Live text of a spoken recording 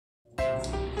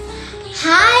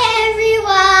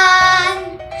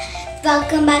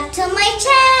welcome back to my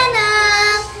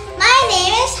channel. My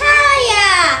name is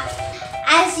Haya.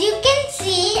 As you can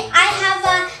see, I have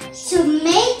a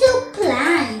tomato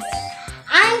plant.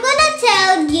 I'm gonna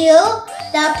tell you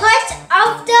the parts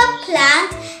of the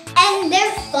plant and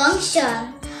their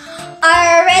function. Are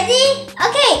you ready?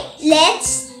 Okay,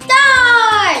 let's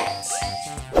start.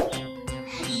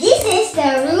 This is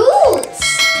the roots.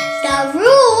 The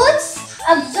roots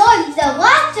absorb the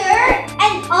water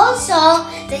and also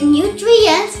the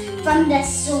nutrients from the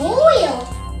soil.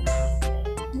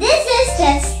 This is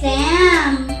the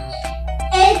stem.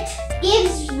 It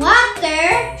gives water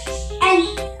and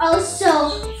also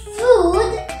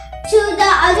food to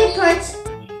the other parts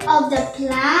of the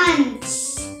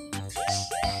plants.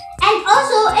 And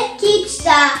also it keeps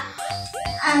the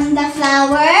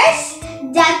flowers,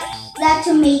 the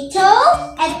tomato,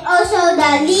 and also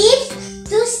the leaves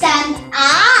to stand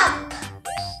up.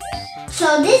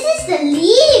 So this is the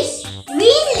leaves.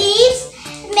 Green leaves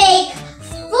make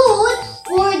food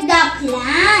for the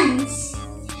plants.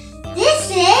 This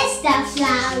is the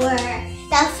flower.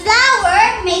 The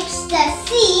flower makes the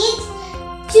seeds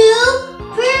to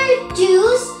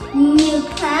produce new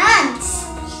plants.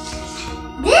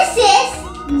 This is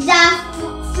the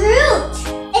fruit.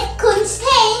 It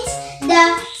contains the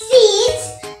seeds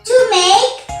to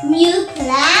make new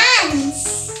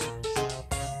plants.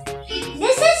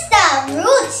 This is the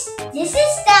roots. This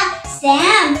is the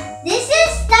stem. This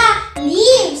is the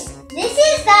leaves. This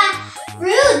is the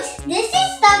fruit. This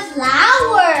is the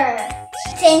flower.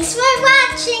 Thanks for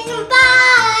watching.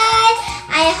 Bye.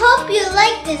 I hope you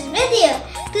liked this video.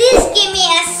 Please give me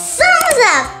a thumbs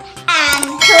up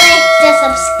and click the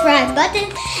subscribe button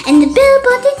and the bell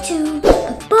button too.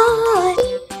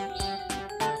 Bye.